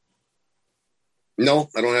 No,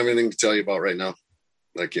 I don't have anything to tell you about right now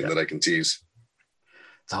that I can tease.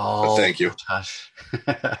 Oh, thank you. Gosh.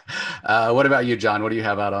 What about you, John? What do you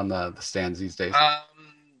have out on the stands these days?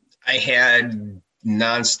 I had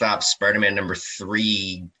Nonstop Spider-Man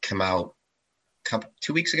 #3 come out a couple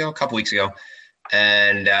weeks ago,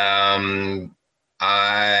 and I'm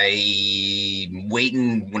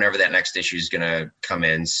waiting whenever that next issue is going to come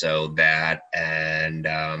in. So that, and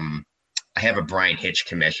I have a Brian Hitch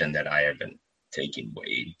commission that I have been taking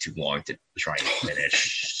way too long to try and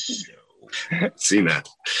finish. So. Seen that.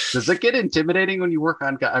 Does it get intimidating when you work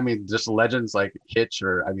on, just legends like Hitch,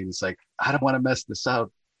 or, it's like, I don't want to mess this up?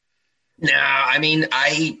 No,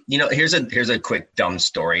 here's a quick dumb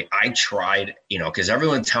story. I tried, because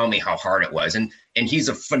everyone tell me how hard it was, and he's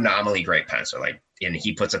a phenomenally great penciler, and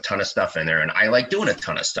he puts a ton of stuff in there, and I like doing a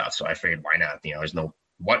ton of stuff. So I figured, why not? There's no,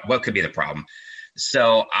 what could be the problem?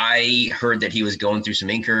 So I heard that he was going through some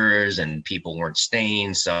inkers and people weren't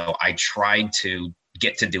staying. So I tried to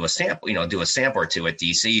get to do a sample, do a sample or two at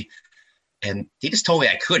DC. And he just told me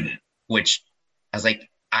I couldn't, which I was like,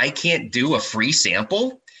 I can't do a free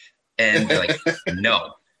sample. And they're like, no.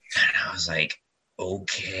 And I was like,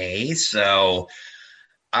 okay. So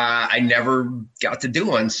I never got to do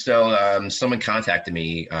one. So someone contacted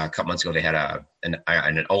me a couple months ago. They had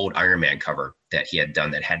an old Iron Man cover that he had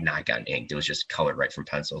done that had not gotten inked. It was just colored right from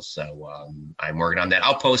pencils. So I'm working on that.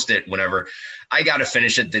 I'll post it whenever I got to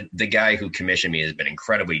finish it. The guy who commissioned me has been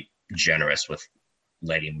incredibly generous with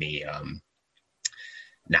letting me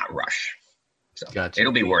not rush. So gotcha.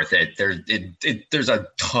 It'll be worth it. There's a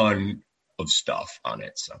ton of stuff on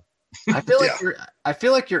it. So I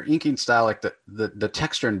feel like your inking style, like the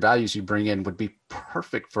texture and values you bring in, would be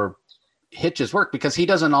perfect for Hitch's work, because he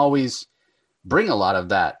doesn't always bring a lot of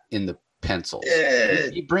that in the pencils.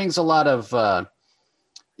 He brings a lot of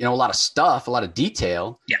stuff, a lot of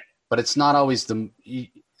detail. Yeah, but it's not always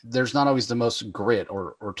there's not always the most grit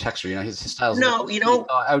or texture. His style. No,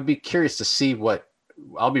 I would be curious to see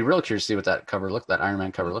I'll be real curious to see what that Iron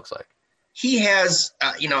Man cover looks like. He has,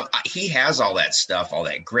 he has all that stuff, all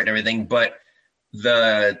that grit and everything, but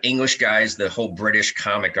the English guys, the whole British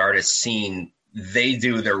comic artist scene, they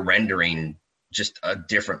do their rendering just a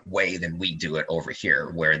different way than we do it over here,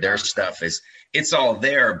 where their stuff it's all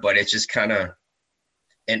there, but it's just kind of,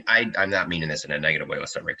 and I'm not meaning this in a negative way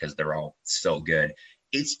whatsoever, because they're all so good.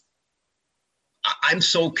 I'm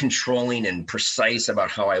so controlling and precise about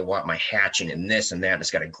how I want my hatching and this and that. It's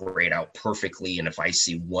got to grade out perfectly. And if I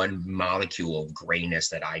see one molecule of grayness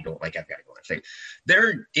that I don't like, I've got to go and fix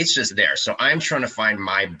there. It's just there. So I'm trying to find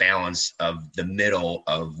my balance of the middle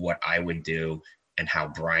of what I would do and how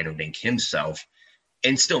Brian would ink himself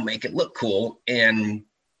and still make it look cool. And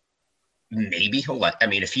maybe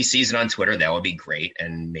if he sees it on Twitter, that would be great.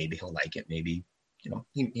 And maybe he'll like it. Maybe,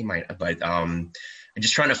 he might, but I'm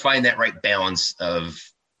just trying to find that right balance of,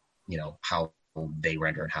 how they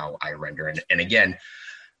render and how I render. And again,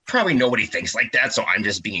 probably nobody thinks like that. So I'm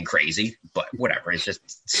just being crazy, but whatever. It's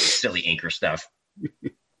just silly inker stuff.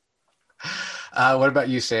 What about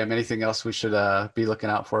you, Sam? Anything else we should be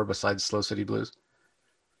looking out for besides Slow City Blues?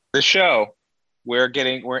 The show, we're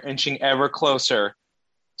inching ever closer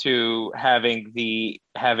to having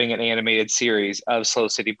an animated series of Slow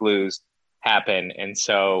City Blues happen. And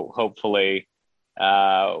so hopefully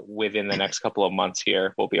within the next couple of months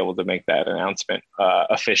here, we'll be able to make that announcement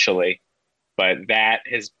officially. But that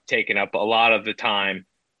has taken up a lot of the time.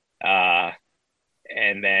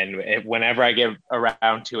 And then whenever I get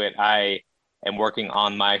around to it, I am working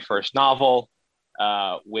on my first novel,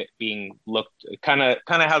 with being looked kind of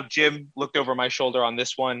how Jim looked over my shoulder on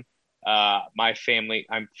this one. I'm family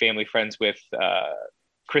friends with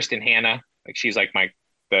Kristen Hanna. Like, she's like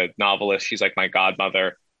the novelist. She's like my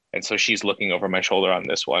godmother. And so she's looking over my shoulder on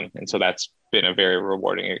this one. And so that's been a very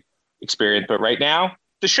rewarding experience. But right now,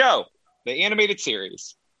 the show, the animated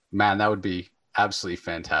series. Man, that would be absolutely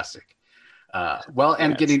fantastic.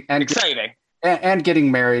 Getting exciting. And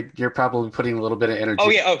getting married, you're probably putting a little bit of energy.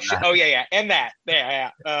 Oh yeah. And that.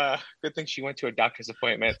 Yeah. Good thing she went to a doctor's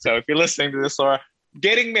appointment. So if you're listening to this, Laura,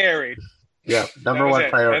 getting married. Yeah. Number one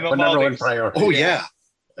priority. Oh yeah.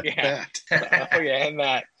 Yeah. Oh yeah. And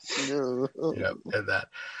that. Yeah. And that.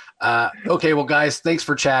 Okay. Well, guys, thanks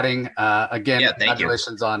for chatting. Again,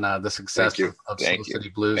 congratulations on the success of Slow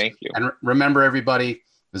City Blues. Thank you. And remember, everybody,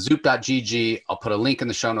 zoop.gg. I'll put a link in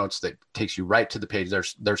the show notes that takes you right to the page.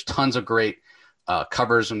 There's tons of great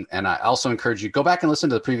covers. And I also encourage you, go back and listen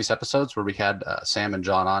to the previous episodes where we had Sam and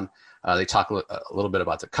John on. They talk a little bit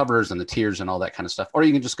about the covers and the tiers and all that kind of stuff. Or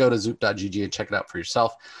you can just go to zoop.gg and check it out for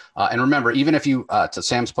yourself. And remember, even if you, to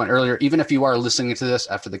Sam's point earlier, even if you are listening to this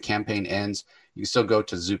after the campaign ends, you can still go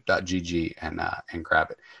to zoop.gg and grab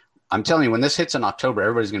it. I'm telling you, when this hits in October,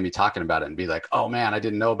 everybody's going to be talking about it and be like, oh man, I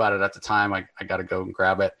didn't know about it at the time. I got to go and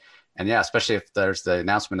grab it. And yeah, especially if there's the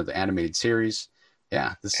announcement of the animated series.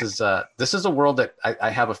 Yeah, this is a world that I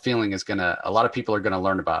have a feeling is a lot of people are going to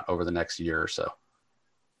learn about over the next year or so.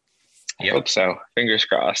 I hope so. Fingers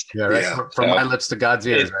crossed. Yeah, right. Yeah. From my lips to God's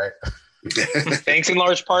ears, right? Thanks in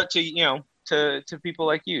large part to to people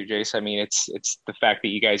like you, Jace. I mean, it's the fact that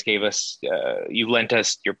you guys gave us, you lent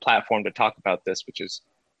us your platform to talk about this, which has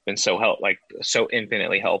been so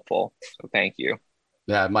infinitely helpful. So thank you.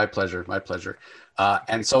 Yeah, my pleasure. My pleasure.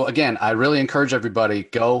 And so again, I really encourage everybody,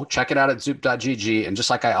 go check it out at zoop.gg. And just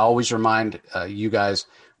like I always remind you guys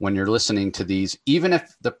when you're listening to these, even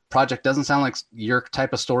if the project doesn't sound like your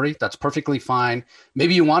type of story, that's perfectly fine.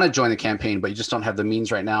 Maybe you want to join the campaign, but you just don't have the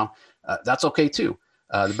means right now. That's okay too.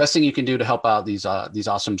 The best thing you can do to help out these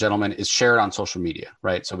awesome gentlemen is share it on social media,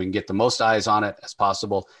 right? So we can get the most eyes on it as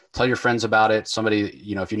possible. Tell your friends about it.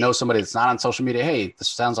 Somebody, if you know somebody that's not on social media, hey, this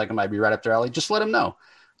sounds like it might be right up their alley, just let them know.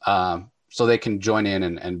 So they can join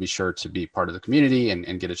in and be sure to be part of the community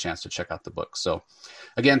and get a chance to check out the book. So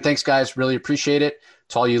again, thanks guys. Really appreciate it.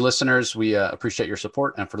 To all you listeners, we appreciate your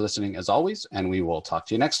support and for listening as always, and we will talk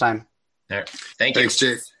to you next time. All right. Thanks,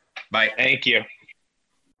 Jace. Bye. Thank you.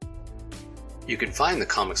 You can find the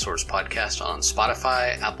Comic Source podcast on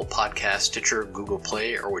Spotify, Apple Podcasts, Stitcher, Google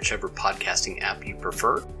Play, or whichever podcasting app you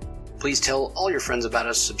prefer. Please tell all your friends about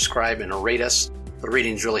us, subscribe, and rate us. The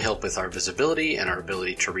ratings really help with our visibility and our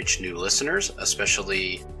ability to reach new listeners,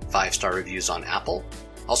 especially 5-star reviews on Apple.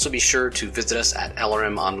 Also be sure to visit us at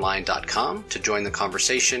lrmonline.com to join the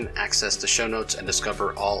conversation, access the show notes, and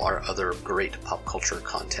discover all our other great pop culture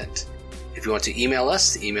content. If you want to email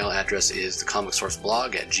us, the email address is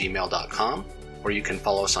thecomicsourceblog@gmail.com, or you can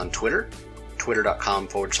follow us on Twitter,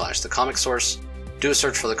 twitter.com/thecomicsource. Do a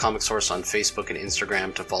search for The Comic Source on Facebook and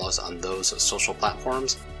Instagram to follow us on those social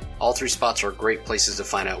platforms. All 3 spots are great places to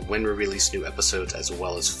find out when we release new episodes, as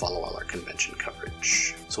well as follow all our convention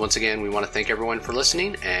coverage. So once again, we want to thank everyone for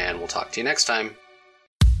listening, and we'll talk to you next time.